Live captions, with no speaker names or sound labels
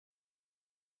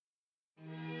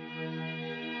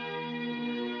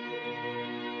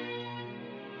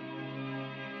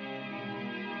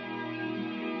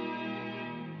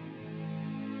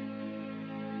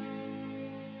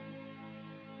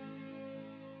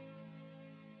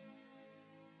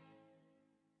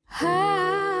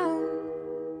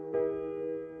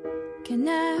can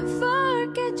I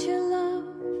forget your love?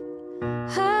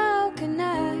 How can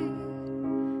I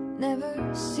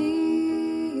never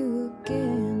see you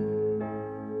again?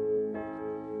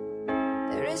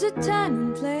 There is a time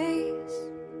and place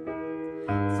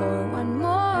for one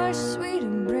more sweet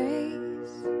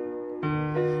embrace,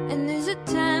 and there's a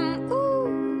time,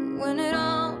 ooh, when it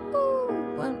all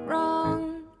went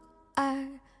wrong. I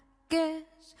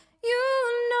guess you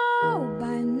know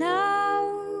by now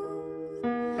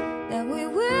that we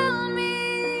will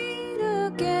meet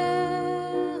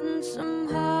again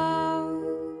somehow.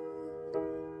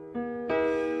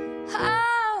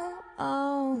 How,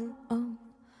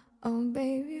 oh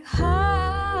baby,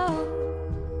 how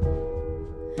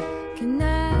can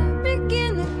I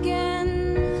begin again?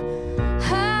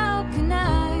 How can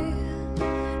I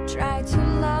try to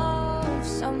love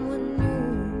someone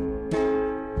new,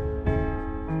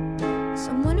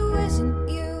 someone who isn't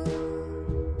you?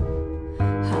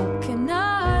 How can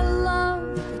I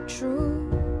love the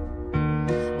truth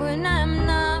when I'm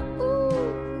not,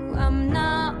 ooh, I'm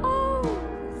not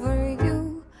over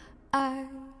you? I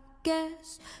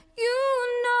guess you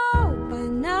know by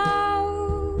now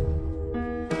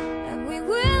that we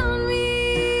will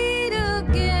meet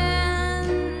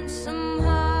again somehow.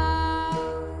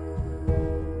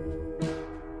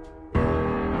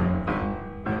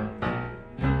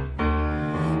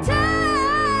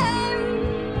 Time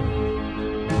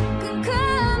can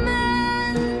come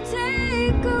and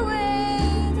take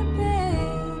away the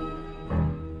pain,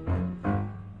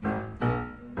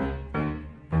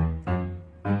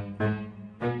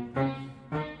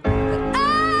 but I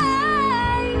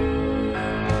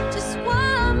just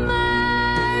want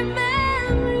my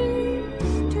memories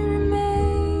to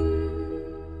remain,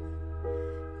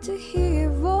 to hear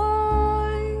your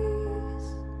voice,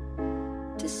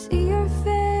 to see your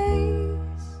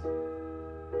face.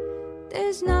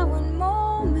 There's not one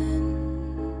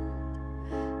moment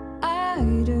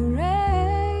I'd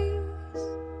erase.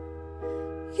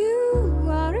 You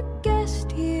are a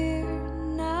guest here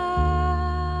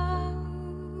now.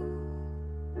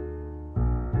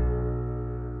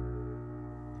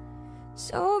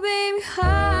 So baby,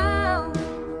 how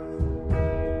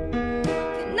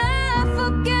can I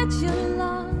forget your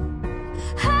love?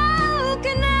 How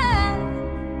can I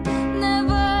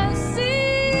never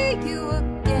see you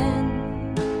again?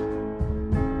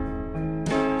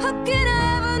 How can I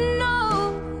ever know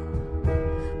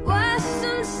why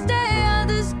some stay,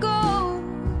 others go?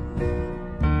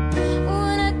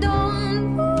 When I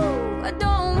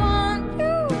don't want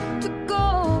you to go.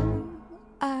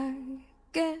 I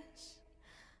guess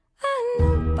I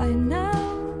know by now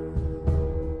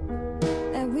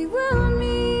that we will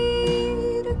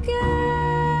meet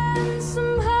again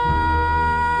somehow.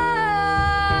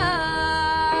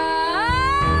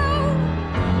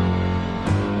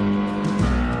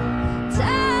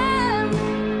 Time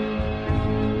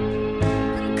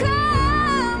can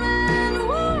come and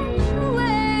wash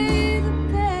away the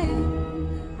pain,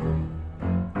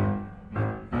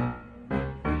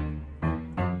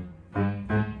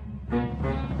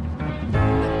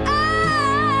 I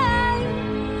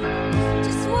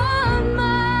just want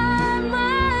my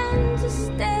mind to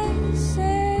stay the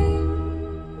same,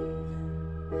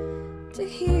 to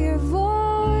hear your voice,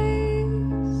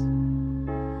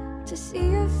 to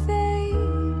see your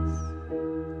face.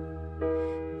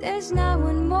 There's not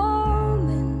one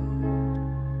moment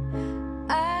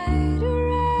I'd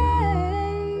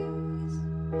erase.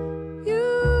 You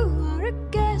are a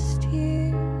guest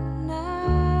here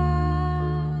now.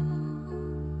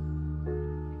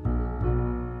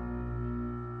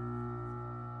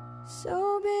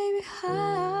 So baby,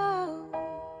 how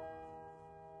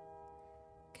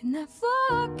can I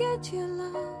forget your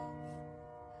love?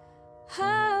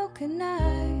 How can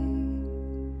I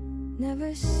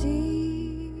never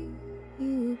see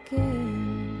you again?